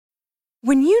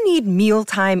When you need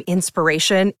mealtime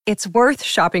inspiration, it's worth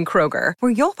shopping Kroger,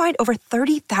 where you'll find over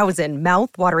 30,000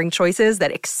 mouth-watering choices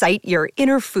that excite your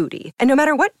inner foodie. And no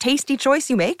matter what tasty choice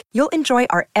you make, you'll enjoy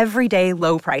our everyday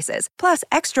low prices, plus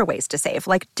extra ways to save,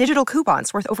 like digital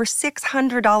coupons worth over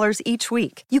 $600 each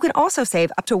week. You can also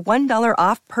save up to $1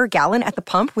 off per gallon at the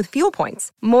pump with fuel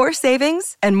points. More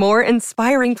savings and more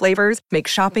inspiring flavors make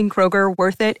shopping Kroger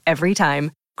worth it every time.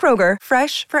 Kroger,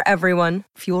 fresh for everyone.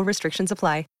 Fuel restrictions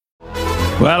apply.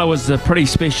 Well, it was pretty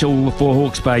special for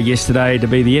Hawke's Bay yesterday to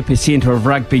be the epicentre of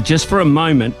rugby just for a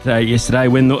moment yesterday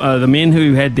when the men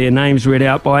who had their names read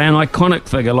out by an iconic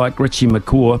figure like Richie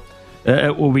McCaw,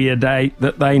 it will be a day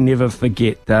that they never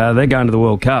forget. They're going to the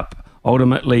World Cup.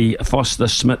 Ultimately, Foster,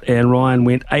 Smith and Ryan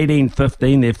went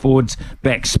 18-15. Their forwards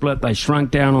back split. They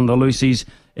shrunk down on the loosies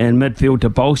and midfield to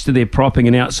bolster their propping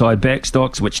and outside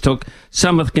backstocks, which took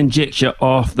some of the conjecture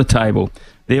off the table.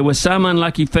 There were some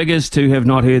unlucky figures to have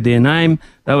not heard their name,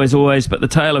 though as always, but the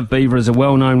tale of Beaver is a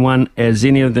well-known one, as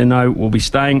any of them know will be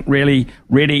staying really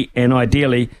ready and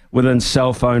ideally within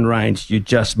cell phone range. You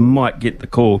just might get the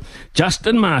call.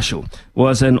 Justin Marshall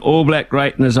was an All Black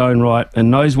great in his own right and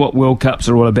knows what World Cups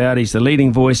are all about. He's the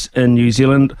leading voice in New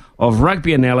Zealand of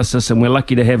rugby analysis, and we're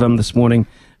lucky to have him this morning.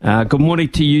 Good morning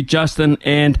to you, Justin,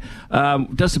 and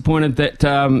disappointed that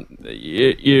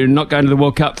you're not going to the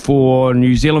World Cup for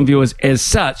New Zealand viewers as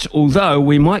such, although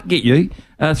we might get you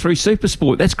through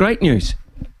Supersport. That's great news.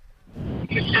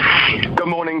 Good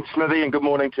morning, Smithy, and good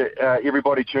morning to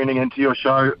everybody tuning into your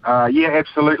show. Yeah,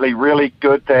 absolutely, really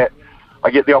good that I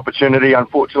get the opportunity,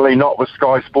 unfortunately not with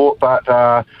Sky Sport,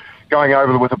 but going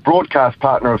over with a broadcast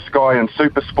partner of Sky and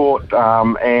Supersport,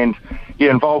 and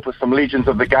involved with some legends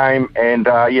of the game, and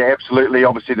absolutely,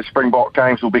 obviously the Springbok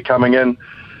games will be coming in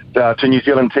to New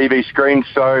Zealand TV screens,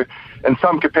 so in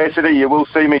some capacity you will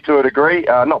see me to a degree,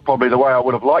 not probably the way I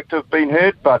would have liked to have been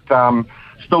heard, but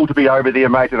still to be over there,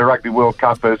 mate, at a Rugby World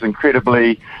Cup is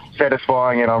incredibly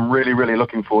satisfying, and I'm really, really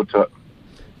looking forward to it.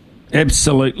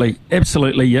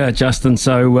 Absolutely, yeah, Justin,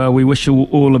 so we wish you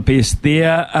all the best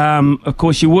there. Of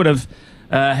course, you would have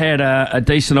had a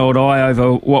decent old eye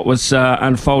over what was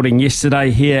unfolding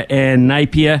yesterday here in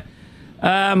Napier.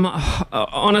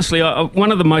 Honestly,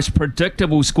 one of the most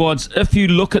predictable squads, if you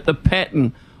look at the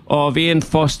pattern of Ian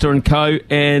Foster and co,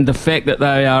 and the fact that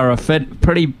they are a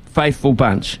pretty faithful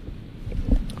bunch.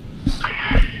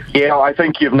 Yeah, I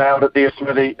think you've nailed it there,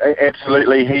 Smithy.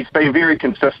 Absolutely. He's been very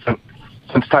consistent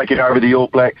since taking over the All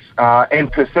Blacks, and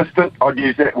persistent, I'd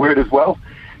use that word as well.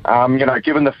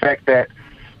 Given the fact that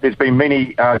there's been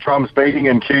many drums beating,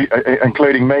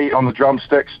 including me on the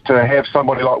drumsticks, to have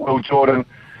somebody like Will Jordan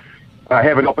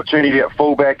have an opportunity at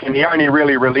fullback, and he only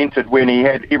really relented when he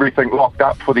had everything locked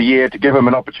up for the year to give him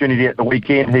an opportunity at the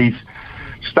weekend. He's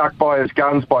stuck by his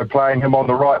guns by playing him on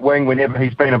the right wing whenever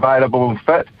he's been available and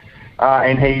fit,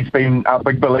 and he's been a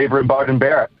big believer in Beauden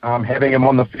Barrett, having him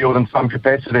on the field in some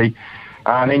capacity.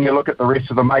 And then you look at the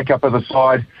rest of the makeup of the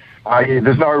side,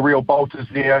 there's no real bolters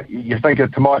there. You think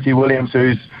of Tamati Williams,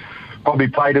 who's probably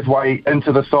played his way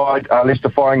into the side, Lester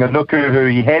Fainganuku, who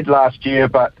he had last year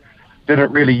but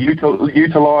didn't really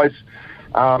utilise.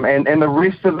 And the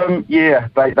rest of them,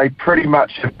 they pretty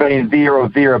much have been there or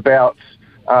thereabouts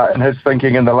in his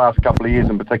thinking in the last couple of years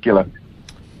in particular.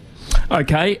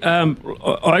 Okay,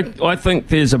 I think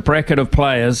there's a bracket of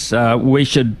players. We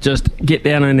should just get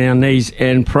down on our knees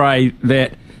and pray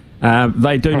that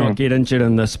they do not get injured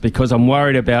in this, because I'm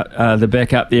worried about the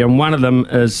backup there. And one of them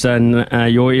is in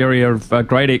your area of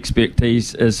great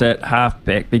expertise, is at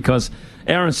halfback, because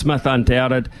Aaron Smith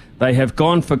undoubted. They have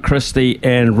gone for Christie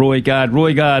and Roygaard.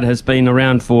 Roygaard has been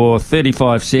around for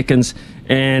 35 seconds,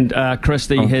 and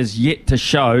Christie has yet to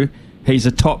show he's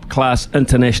a top-class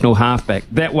international halfback.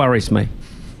 That worries me.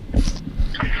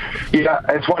 Yeah,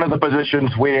 it's one of the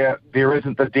positions where there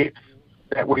isn't the depth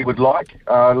that we would like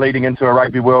leading into a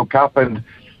Rugby World Cup, and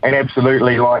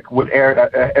absolutely, like,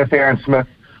 if Aaron Smith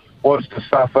was to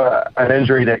suffer an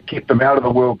injury that kept him out of the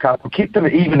World Cup, or kept him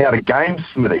even out of games,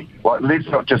 Smithy, like, let's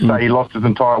not just say he lost his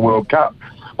entire World Cup,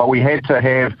 but we had to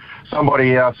have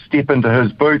somebody else step into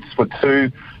his boots for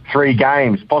 2-3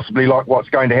 games, possibly like what's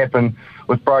going to happen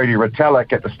with Brodie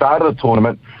Retallick at the start of the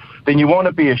tournament, then you want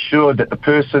to be assured that the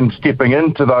person stepping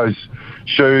into those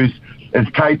shoes is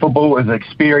capable, is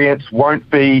experienced, won't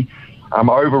be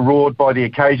overawed by the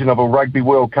occasion of a Rugby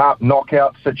World Cup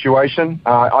knockout situation.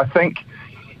 I think,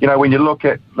 when you look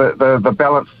at the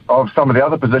balance of some of the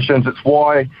other positions, it's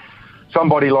why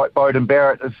somebody like Beauden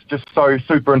Barrett is just so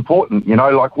super important.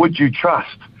 Like, would you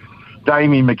trust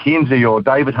Damien McKenzie or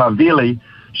David Havili,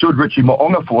 should Richie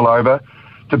Mo'onga fall over,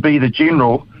 to be the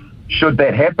general should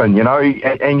that happen,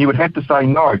 and you would have to say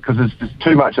no because there's just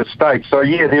too much at stake. So,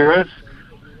 yeah, there is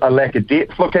a lack of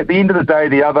depth. Look, at the end of the day,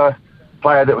 the other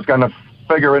player that was going to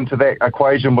figure into that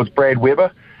equation was Brad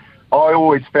Weber. I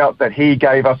always felt that he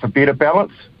gave us a better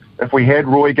balance. If we had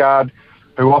Roygaard,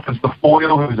 who offers the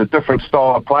foil, who's a different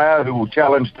style of player, who will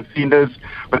challenge defenders,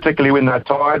 particularly when they're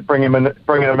tired, bringing them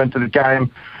into the game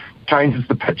changes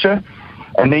the picture.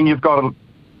 And then you've got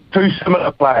two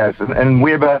similar players, and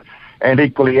Weber and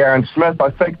equally Aaron Smith. I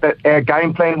think that our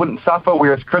game plan wouldn't suffer,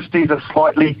 whereas Christie's a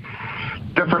slightly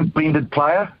different blended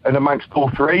player in amongst all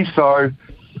three. So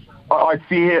I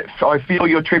feel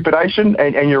your trepidation,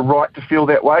 and you're right to feel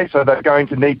that way. So they're going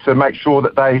to need to make sure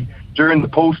that they, during the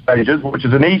pool stages, which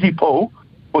is an easy pool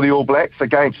for the All Blacks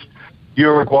against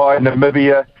Uruguay,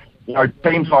 Namibia,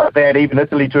 teams like that, even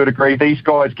Italy to a degree, these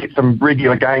guys get some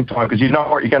regular game time because you know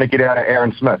what you're going to get out of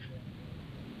Aaron Smith.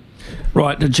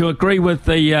 Right, did you agree with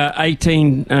the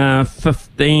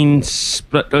 18-15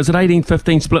 split? Was it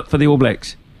 18-15 split for the All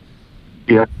Blacks?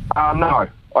 Yeah. No,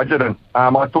 I didn't.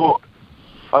 I thought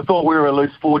we were a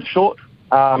loose forward short.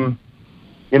 The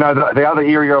other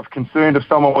area of concern, if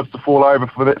someone was to fall over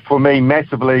for me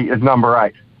massively, is number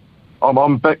 8. I'm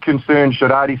a bit concerned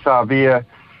should Adi Savia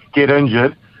get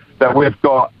injured that we've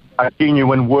got a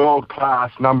genuine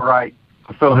world-class number 8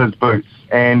 to fill his boots.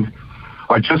 And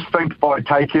I just think by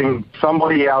taking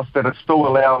somebody else that it still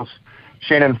allows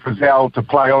Shannon Frizzell to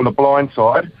play on the blind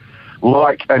side,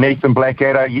 like an Ethan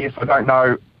Blackadder, yes, I don't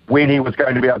know when he was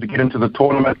going to be able to get into the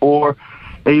tournament, or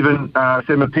even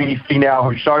Samapini Finau,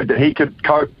 who showed that he could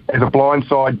cope as a blind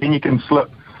side. Then you can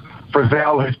slip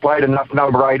Frizzell, who's played enough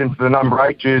number 8 into the number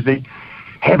 8 jersey.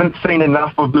 Haven't seen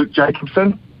enough of Luke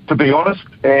Jacobson, to be honest,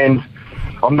 and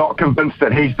I'm not convinced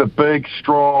that he's the big,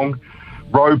 strong,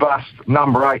 robust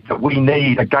number 8 that we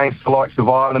need against the likes of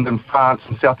Ireland and France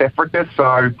and South Africa.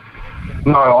 So,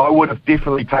 no, I would have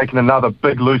definitely taken another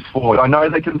big loose forward. I know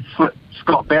they can slip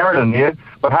Scott Barrett in there,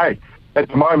 but hey, at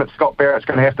the moment Scott Barrett's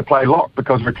going to have to play lock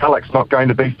because Retallick's not going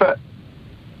to be fit.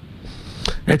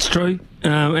 That's true.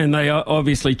 And they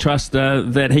obviously trust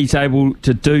that he's able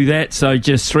to do that. So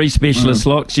just 3 specialist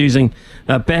locks using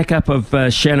a backup of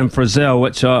Shannon Frizzell,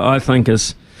 which I think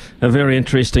is a very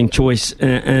interesting choice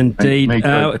indeed.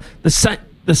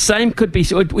 The same could be.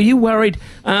 Were you worried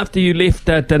after you left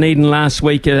Dunedin last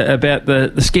week about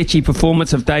the sketchy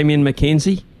performance of Damien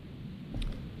McKenzie?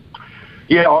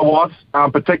 Yeah, I was,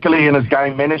 particularly in his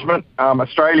game management.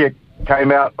 Australia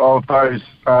came out of those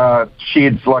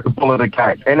sheds like a bull at a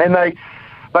cake. And then they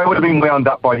would have been wound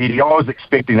up by Heady. I was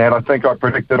expecting that. I think I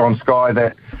predicted on Sky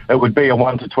that it would be a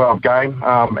 1-12 game.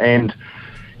 And,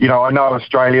 I know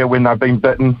Australia, when they've been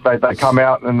bitten, they come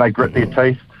out and they grit their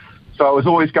teeth. So it was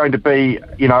always going to be,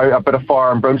 a bit of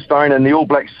fire and brimstone. And the All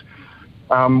Blacks,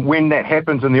 when that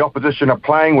happens and the opposition are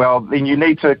playing well, then you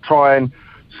need to try and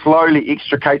slowly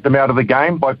extricate them out of the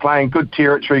game by playing good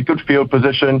territory, good field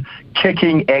position,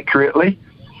 kicking accurately,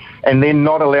 and then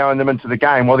not allowing them into the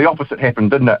game. Well, the opposite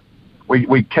happened, didn't it?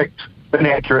 We kicked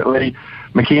inaccurately.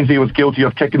 McKenzie was guilty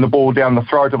of kicking the ball down the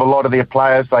throat of a lot of their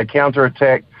players. They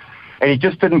counter-attacked, and he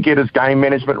just didn't get his game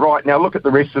management right. Now, look at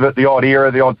the rest of it, the odd error,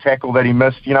 the odd tackle that he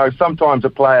missed. Sometimes a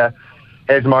player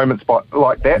has moments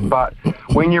like that, but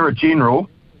when you're a general,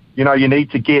 you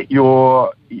need to get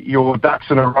your ducks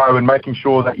in a row and making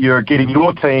sure that you're getting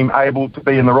your team able to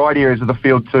be in the right areas of the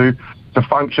field to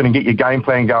function and get your game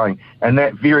plan going. And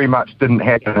that very much didn't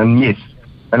happen. And yes,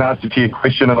 in answer to your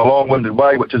question in a long-winded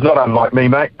way, which is not unlike me,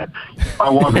 mate, I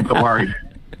was a bit worried.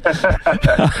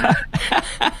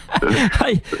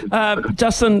 Hey,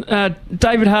 Justin,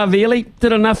 David Harvey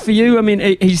did enough for you? I mean,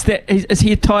 is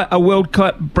he a World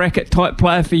Cup bracket type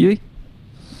player for you?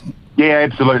 Yeah,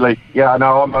 absolutely. Yeah,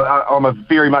 no, I'm a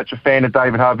very much a fan of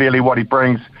David Harvey. What he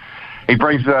brings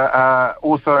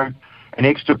also an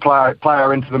extra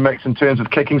player into the mix in terms of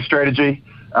kicking strategy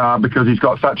because he's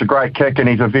got such a great kick and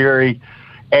he's a very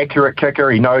accurate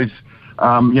kicker. He knows,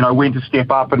 when to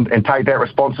step up and take that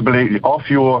responsibility off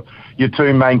your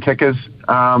 2 main kickers.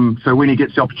 So when he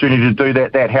gets the opportunity to do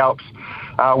that, that helps.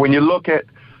 When you look at,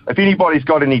 if anybody's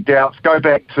got any doubts, go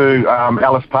back to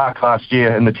Ellis Park last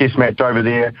year in the test match over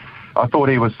there. I thought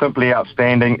he was simply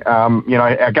outstanding,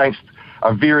 against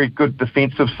a very good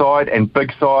defensive side and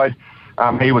big side.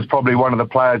 He was probably one of the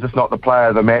players, if not the player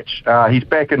of the match. He's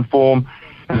back in form.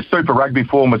 His Super Rugby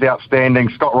form was outstanding.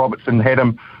 Scott Robertson had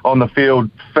him on the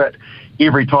field fit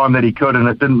every time that he could, and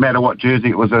it didn't matter what jersey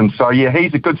it was in. So, yeah,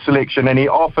 he's a good selection, and he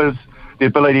offers the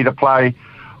ability to play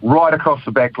right across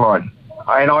the back line.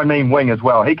 And I mean wing as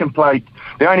well. He can play.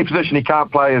 The only position he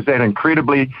can't play is that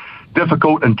incredibly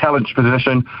difficult and talented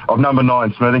position of number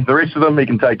 9, Smithy. The rest of them he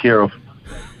can take care of.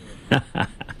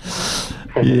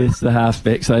 Yes, the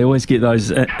halfbacks. They always get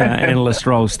those analyst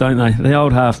roles, don't they? The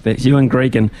old halfbacks, you and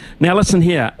Gregan. Now, listen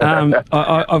here.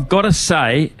 I've got to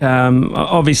say,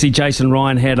 obviously, Jason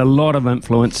Ryan had a lot of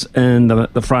influence in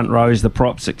the front rows, the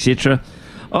props, etc.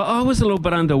 I was a little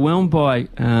bit underwhelmed by,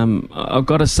 I've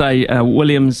got to say,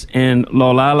 Williams and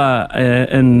Lolala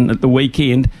in the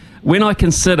weekend, when I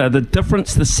consider the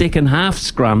difference the second half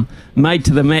scrum made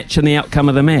to the match and the outcome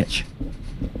of the match.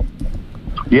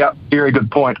 Yeah, very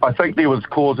good point. I think there was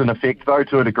cause and effect, though,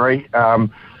 to a degree.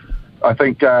 I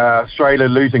think Australia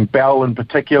losing Bell in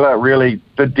particular really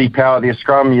did depower their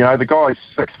scrum. You know, the guy's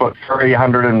 6'3",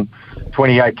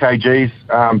 128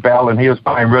 kgs, Bell, and he was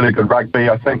playing really good rugby.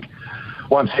 I think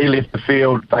once he left the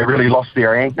field, they really lost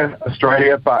their anchor,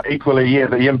 Australia. But equally, yeah,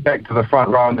 the impact to the front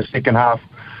row in the second half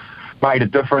made a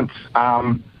difference.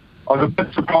 I was a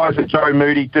bit surprised that Joe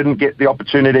Moody didn't get the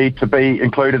opportunity to be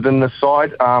included in this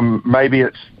side. Maybe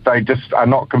they just are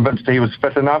not convinced he was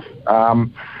fit enough.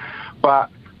 But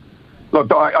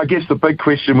look, I guess the big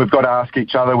question we've got to ask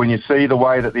each other when you see the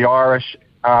way that the Irish,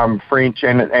 French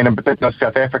and in particular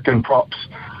South African props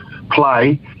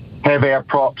play, have our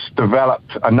props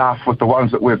developed enough with the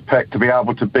ones that we've picked to be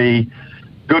able to be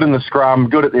good in the scrum,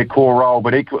 good at their core role,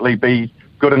 but equally be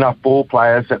good enough ball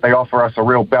players that they offer us a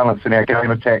real balance in our game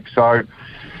attack. So,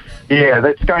 yeah,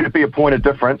 that's going to be a point of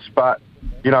difference. But,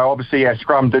 you know, obviously our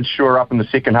scrum did shore up in the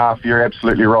second half. You're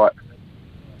absolutely right.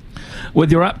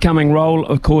 With your upcoming role,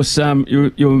 of course,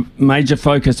 your major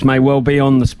focus may well be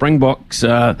on the Springboks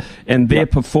and their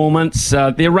performance.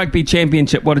 Their rugby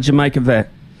championship, what did you make of that?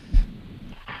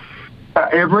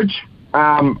 Average.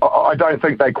 I don't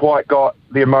think they quite got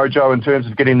their mojo in terms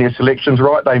of getting their selections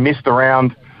right. They messed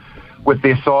around with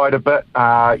their side a bit.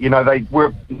 You know, they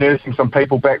were nursing some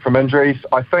people back from injuries.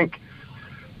 I think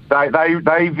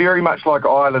they very much like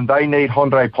Ireland, they need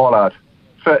Handré Pollard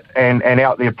fit and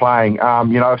out there playing.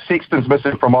 You know, if Sexton's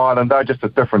missing from Ireland, they're just a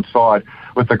different side,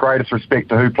 with the greatest respect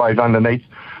to who plays underneath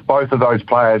both of those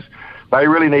players. They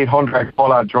really need Handré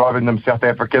Pollard driving them South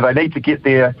Africa. They need to get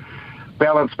their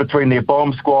balance between their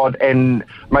bomb squad and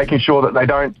making sure that they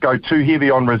don't go too heavy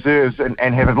on reserves and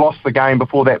have lost the game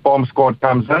before that bomb squad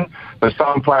comes in. So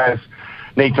some players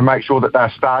need to make sure that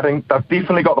they're starting. They've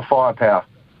definitely got the firepower.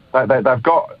 They've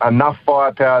got enough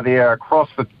firepower there across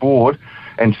the board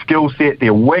and skill set.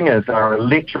 Their wingers are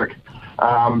electric.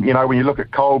 You know, when you look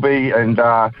at Colby and,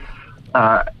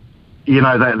 you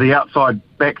know, the outside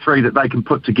back three that they can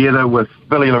put together with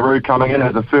Billy LaRue coming in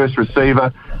as a first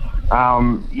receiver,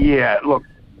 yeah, look,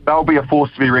 they'll be a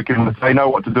force to be reckoned with. They know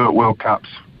what to do at World Cups.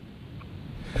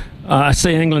 I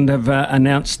see England have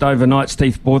announced overnight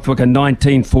Steve Borthwick a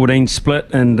 19-14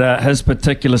 split in his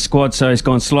particular squad, so he's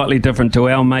gone slightly different to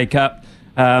our makeup.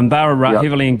 They were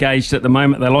heavily engaged at the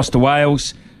moment. They lost to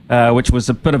Wales, which was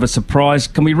a bit of a surprise.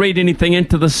 Can we read anything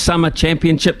into the summer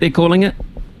championship, they're calling it?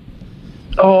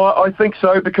 Oh, I think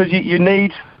so, because you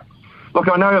need... Look,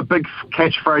 I know a big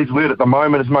catchphrase word at the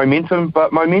moment is momentum,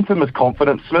 but momentum is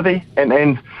confidence, Smithy. And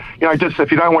you know, just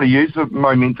if you don't want to use the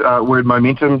word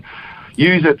momentum,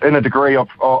 use it in a degree of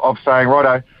saying,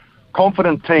 righto,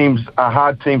 confident teams are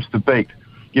hard teams to beat.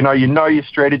 You know your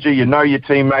strategy, you know your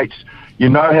teammates, you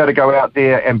know how to go out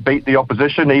there and beat the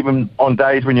opposition, even on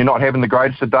days when you're not having the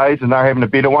greatest of days and they're having a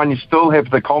better one. You still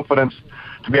have the confidence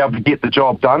to be able to get the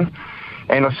job done.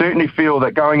 And I certainly feel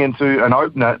that going into an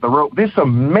opener, there's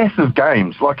some massive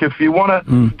games. Like, if you want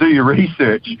to do your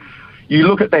research, you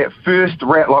look at that first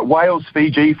round, like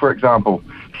Wales-Fiji, for example,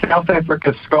 South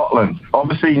Africa-Scotland,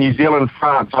 obviously New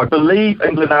Zealand-France, I believe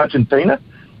England-Argentina.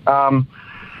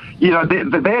 You know,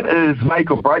 that is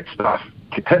make or break stuff.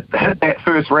 Hit that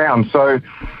first round. So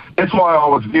that's why I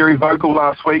was very vocal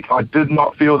last week. I did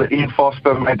not feel that Ian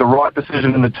Foster made the right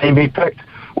decision in the team he picked.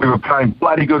 We were playing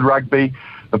bloody good rugby.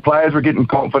 The players were getting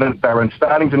confident. They were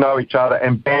starting to know each other,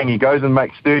 and bang, he goes and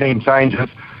makes 13 changes.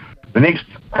 The next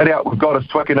hit out we've got is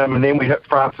Twickenham, and then we hit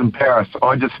France and Paris.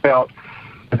 I just felt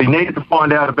if he needed to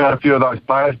find out about a few of those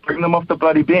players, bring them off the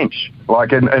bloody bench.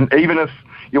 Like, and even if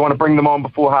you want to bring them on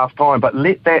before half time, but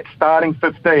let that starting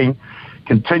 15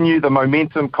 continue the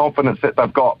momentum, confidence that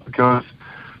they've got, because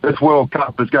this World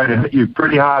Cup is going to hit you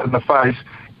pretty hard in the face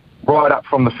right up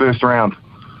from the first round.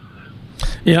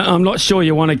 Yeah, I'm not sure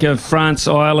you want to give France,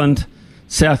 Ireland,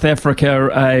 South Africa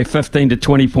a 15 to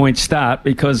 20 point start,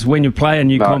 because when you play a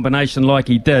new combination like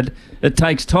he did, it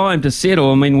takes time to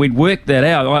settle. I mean, we'd work that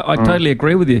out. I totally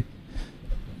agree with you.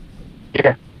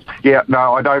 Yeah,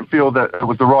 no, I don't feel that it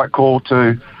was the right call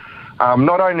to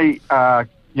not only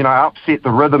upset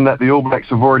the rhythm that the All Blacks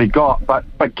have already got,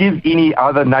 but give any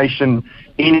other nation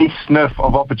any sniff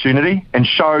of opportunity and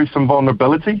show some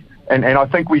vulnerability. And I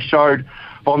think we showed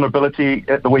vulnerability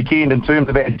at the weekend in terms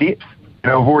of our depth. You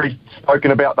know, I've already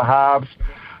spoken about the halves.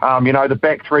 You know, the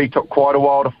back three took quite a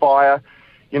while to fire.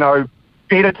 You know,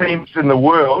 better teams in the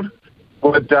world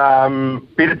would be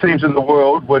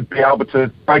able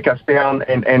to break us down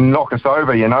and knock us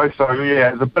over. You know, so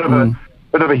yeah, it's a bit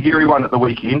of a hairy one at the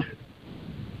weekend.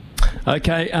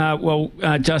 Okay,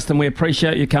 Justin, we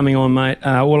appreciate you coming on, mate.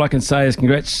 All I can say is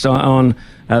congrats on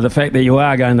the fact that you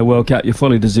are going to the World Cup. You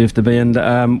fully deserve to be, and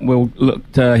we'll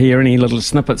look to hear any little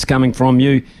snippets coming from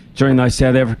you during those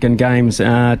South African games.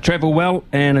 Travel well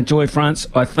and enjoy France.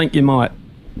 I think you might.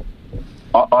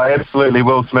 I absolutely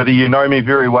will, Smithy. You know me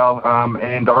very well,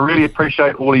 and I really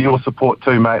appreciate all of your support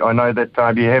too, mate. I know that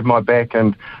you have my back,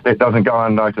 and that doesn't go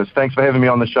unnoticed. Thanks for having me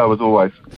on the show, as always.